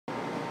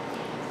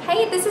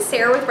Hey, this is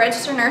Sarah with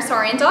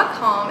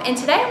RegisteredNurseRN.com, and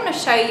today I'm going to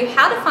show you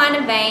how to find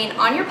a vein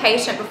on your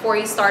patient before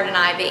you start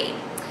an IV.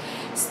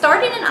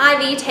 Starting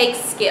an IV takes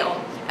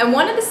skill, and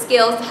one of the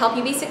skills to help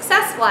you be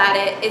successful at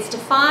it is to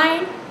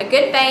find a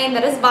good vein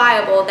that is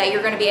viable that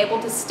you're going to be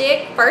able to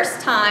stick first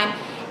time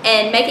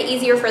and make it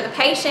easier for the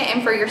patient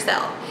and for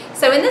yourself.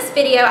 So in this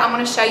video, I'm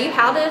going to show you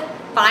how to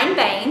find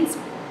veins.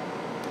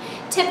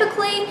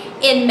 Typically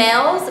in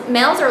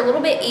males are a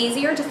little bit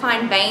easier to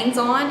find veins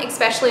on,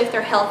 especially if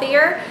they're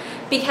healthier,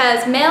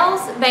 because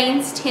males'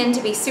 veins tend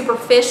to be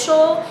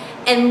superficial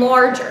and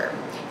larger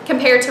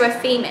compared to a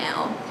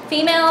female.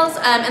 Females,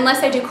 unless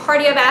they do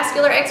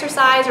cardiovascular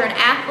exercise or an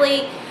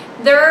athlete,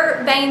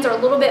 their veins are a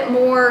little bit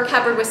more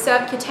covered with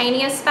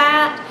subcutaneous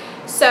fat.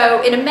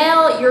 So in a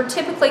male, you're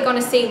typically going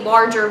to see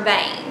larger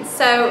veins.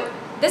 So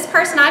this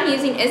person I'm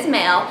using is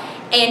male,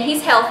 and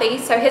he's healthy,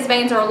 so his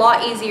veins are a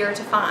lot easier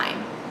to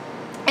find.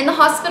 In the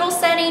hospital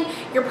setting,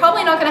 you're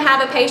probably not going to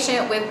have a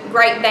patient with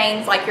great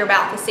veins like you're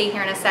about to see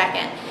here in a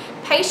second.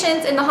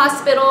 Patients in the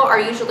hospital are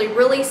usually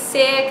really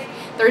sick,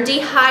 they're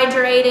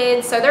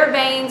dehydrated, so their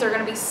veins are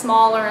going to be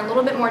smaller and a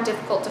little bit more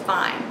difficult to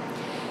find.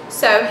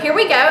 So here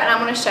we go, and I'm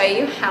going to show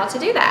you how to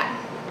do that.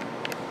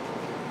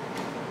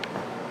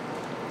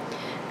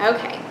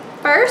 Okay,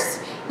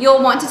 first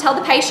you'll want to tell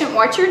the patient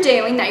what you're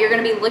doing, that you're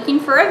going to be looking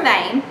for a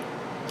vein.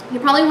 You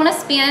probably want to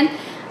spend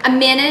a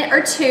minute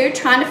or two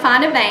trying to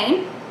find a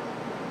vein.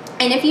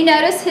 And if you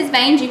notice his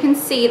veins, you can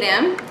see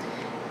them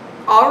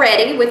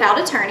already without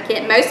a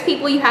tourniquet. Most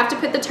people, you have to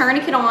put the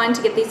tourniquet on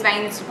to get these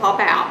veins to pop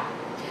out.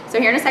 So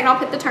here in a second, I'll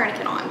put the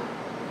tourniquet on.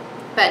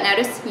 But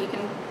notice you can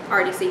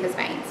already see his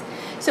veins.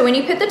 So when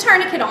you put the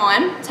tourniquet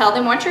on, tell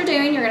them what you're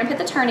doing. You're going to put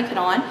the tourniquet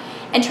on.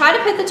 And try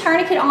to put the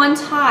tourniquet on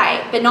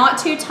tight, but not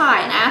too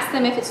tight. And ask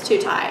them if it's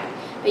too tight.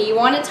 But you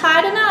want it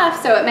tight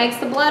enough so it makes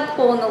the blood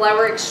pool in the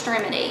lower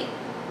extremity.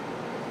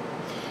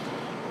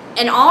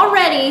 And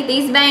already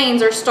these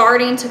veins are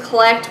starting to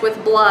collect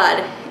with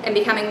blood and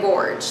become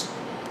engorged.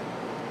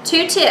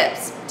 2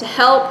 tips to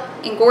help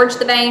engorge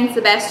the veins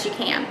the best you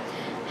can.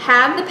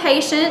 Have the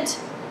patient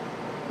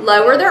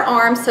lower their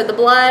arms so the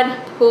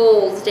blood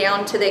pools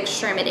down to the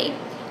extremity.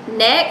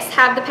 Next,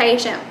 have the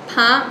patient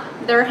pump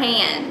their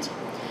hand.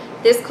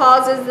 This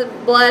causes the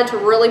blood to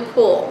really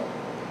pool.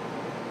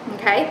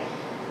 Okay?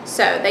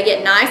 So they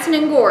get nice and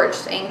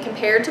engorged, and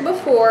compared to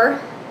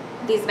before,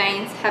 these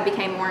veins have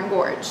become more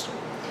engorged.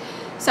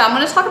 So I'm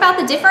going to talk about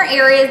the different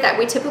areas that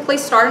we typically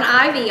start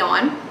an IV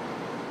on.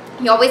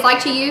 You always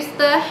like to use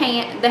the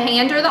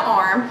hand or the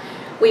arm.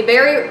 We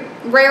very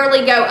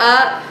rarely go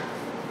up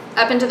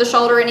into the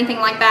shoulder or anything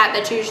like that.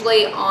 That's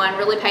usually on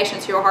really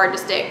patients who are hard to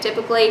stick.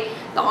 Typically,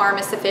 the arm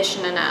is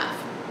sufficient enough.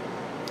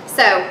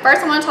 So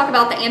first I want to talk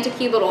about the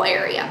antecubital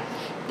area.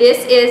 This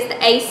is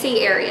the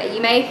AC area.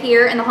 You may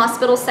hear in the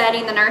hospital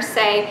setting the nurse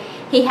say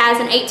he has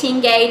an 18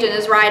 gauge in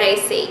his right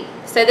AC.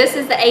 So this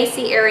is the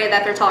AC area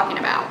that they're talking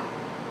about.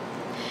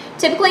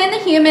 Typically in the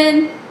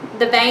human,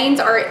 the veins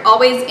are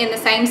always in the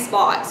same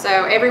spot,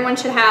 so everyone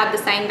should have the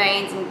same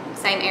veins in the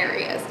same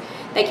areas.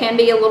 They can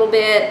be a little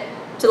bit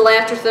to the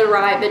left or to the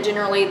right, but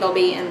generally they'll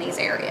be in these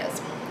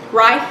areas.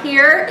 Right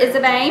here is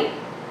a vein.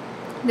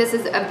 This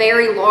is a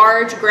very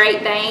large,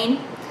 great vein.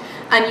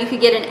 You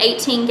could get an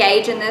 18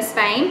 gauge in this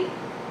vein.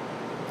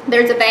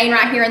 There's a vein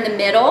right here in the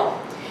middle.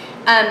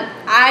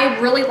 I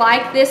really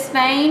like this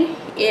vein.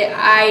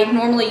 I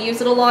normally use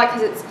it a lot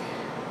because it's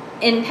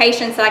in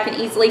patients that I can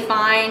easily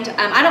find.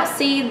 I don't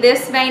see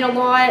this vein a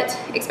lot,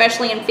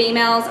 especially in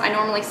females. I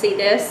normally see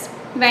this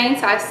vein,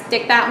 so I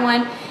stick that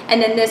one.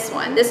 And then this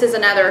one. This is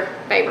another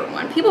favorite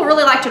one. People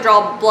really like to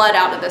draw blood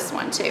out of this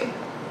one too.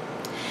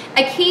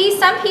 A key,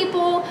 some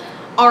people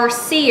are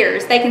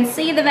seers. They can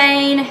see the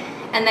vein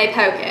and they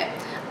poke it.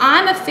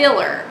 I'm a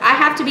filler. I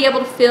have to be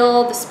able to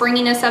feel the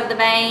springiness of the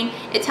vein.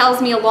 It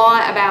tells me a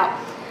lot about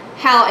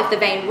how, if the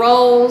vein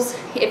rolls,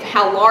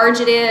 how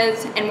large it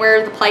is, and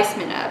where the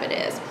placement of it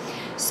is.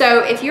 So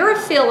if you're a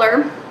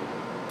filler,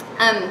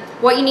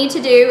 what you need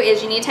to do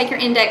is you need to take your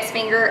index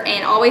finger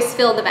and always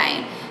feel the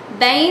vein.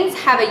 Veins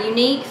have a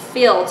unique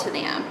feel to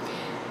them.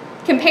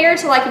 Compared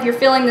to like if you're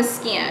feeling the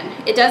skin,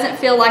 it doesn't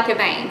feel like a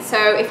vein.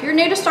 So if you're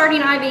new to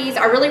starting IVs,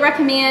 I really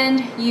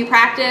recommend you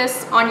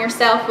practice on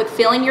yourself with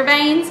feeling your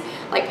veins.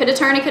 Like put a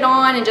tourniquet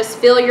on and just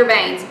feel your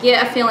veins.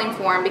 Get a feeling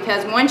for them,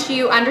 because once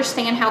you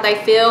understand how they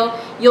feel,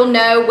 you'll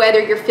know whether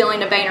you're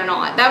feeling a vein or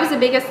not. That was the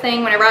biggest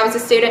thing whenever I was a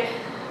student.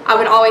 I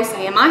would always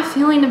say, am I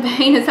feeling a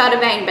vein? Is that a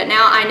vein? But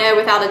now I know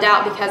without a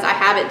doubt, because I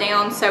have it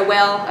down so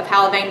well of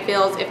how a vein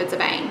feels if it's a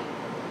vein.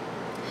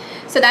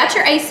 So that's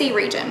your AC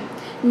region.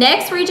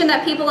 Next region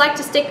that people like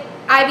to stick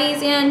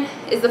IVs in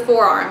is the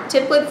forearm.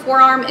 Typically the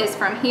forearm is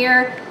from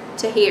here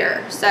to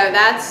here. So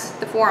that's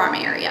the forearm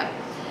area.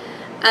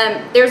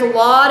 There's a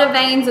lot of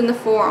veins in the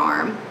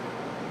forearm.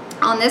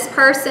 On this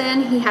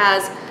person, he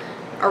has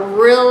a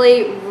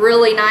really,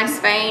 really nice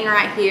vein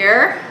right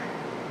here.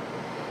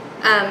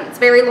 It's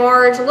very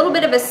large, a little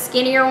bit of a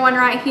skinnier one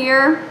right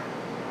here,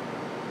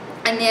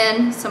 and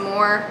then some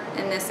more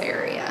in this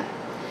area.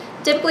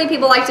 Typically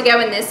people like to go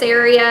in this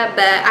area,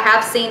 but I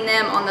have seen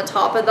them on the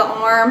top of the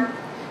arm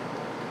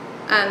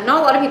Not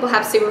a lot of people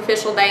have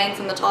superficial veins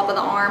on the top of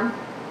the arm,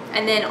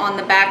 and then on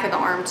the back of the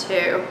arm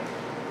too,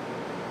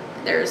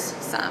 there's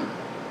some.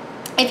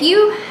 If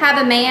you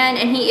have a man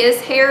and he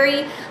is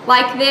hairy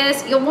like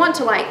this, you'll want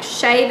to like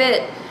shave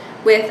it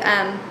with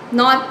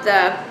not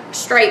the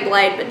straight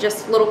blade, but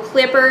just little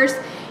clippers,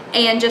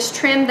 and just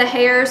trim the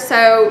hair,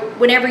 so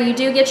whenever you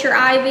do get your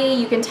IV,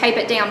 you can tape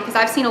it down, because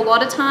I've seen a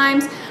lot of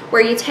times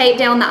where you tape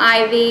down the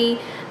IV,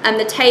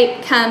 the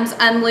tape comes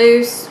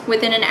unloose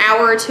within an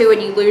hour or two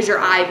and you lose your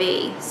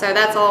IV. So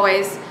that's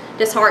always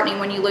disheartening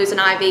when you lose an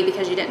IV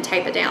because you didn't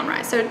tape it down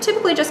right. So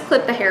typically just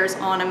clip the hairs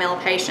on a male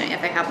patient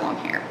if they have long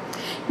hair.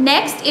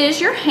 Next is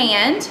your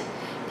hand.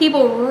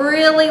 People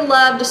really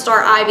love to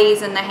start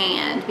IVs in the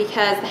hand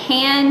because the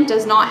hand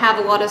does not have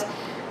a lot of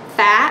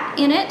fat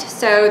in it,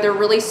 so they're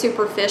really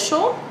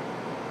superficial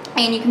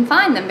and you can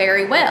find them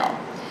very well.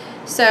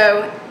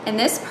 So in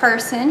this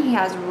person, he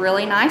has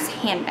really nice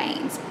hand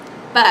veins,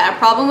 but a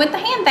problem with the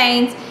hand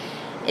veins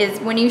is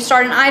when you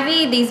start an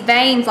IV, these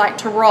veins like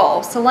to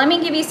roll. So let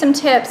me give you some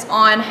tips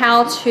on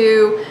how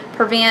to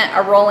prevent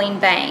a rolling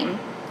vein.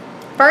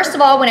 First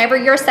of all, whenever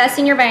you're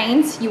assessing your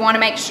veins, you want to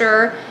make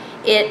sure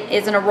it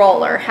isn't a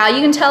roller. How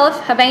you can tell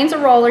if a vein's a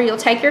roller, you'll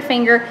take your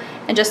finger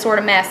and just sort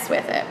of mess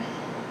with it.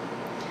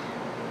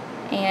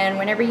 And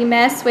whenever you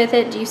mess with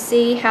it, do you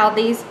see how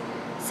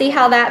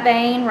that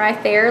vein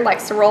right there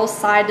likes to roll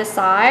side to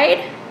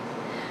side?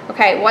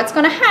 Okay, what's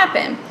going to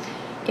happen?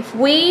 If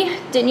we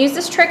didn't use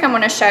this trick I'm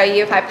going to show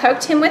you, if I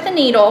poked him with a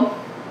needle,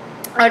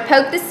 I would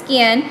poke the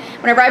skin.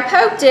 Whenever I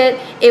poked it,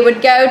 it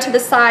would go to the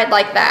side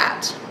like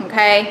that,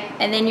 okay?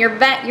 And then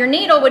your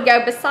needle would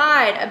go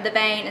beside of the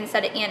vein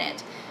instead of in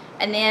it.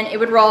 And then it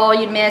would roll,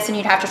 you'd miss, and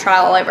you'd have to try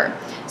all over.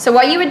 So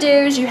what you would do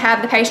is you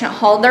have the patient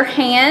hold their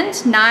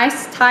hand,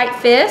 nice tight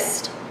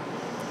fist,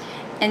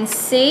 and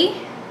see,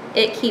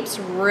 it keeps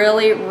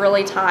really,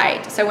 really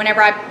tight. So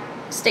whenever I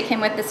stick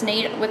him with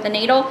the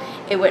needle,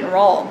 it wouldn't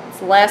roll.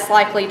 It's less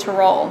likely to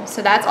roll.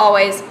 So that's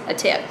always a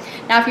tip.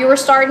 Now if you were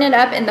starting it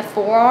up in the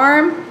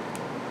forearm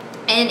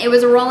and it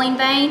was a rolling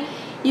vein,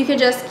 you could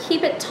just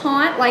keep it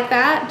taut like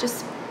that.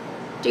 Just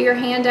do your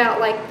hand out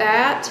like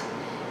that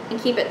and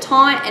keep it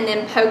taut, and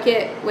then poke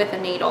it with a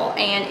needle,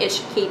 and it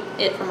should keep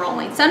it from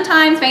rolling.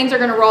 Sometimes veins are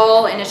going to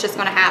roll and it's just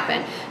going to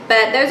happen,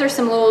 but those are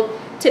some little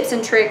tips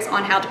and tricks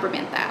on how to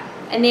prevent that.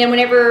 And then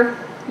whenever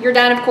you're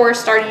done, of course,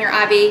 starting your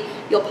IV,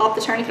 you'll pop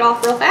the tourniquet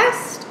off real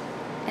fast,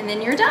 and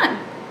then you're done.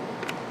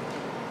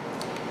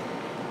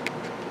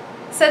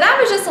 So that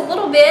was just a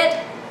little bit,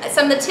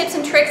 some of the tips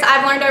and tricks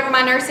I've learned over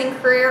my nursing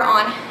career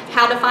on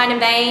how to find a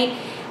vein.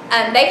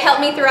 They've helped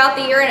me throughout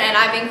the year, and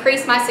I've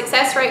increased my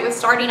success rate with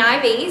starting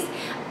IVs.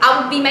 I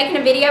will be making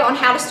a video on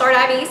how to start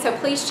IVs, so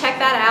please check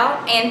that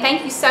out. And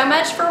thank you so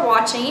much for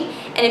watching.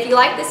 And if you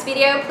like this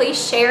video, please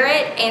share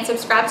it and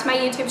subscribe to my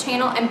YouTube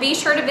channel. And be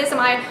sure to visit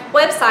my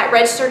website,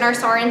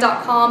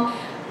 registerednursern.com,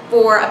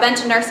 for a bunch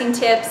of nursing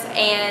tips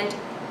and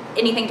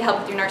anything to help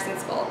with your nursing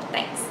school.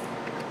 Thanks.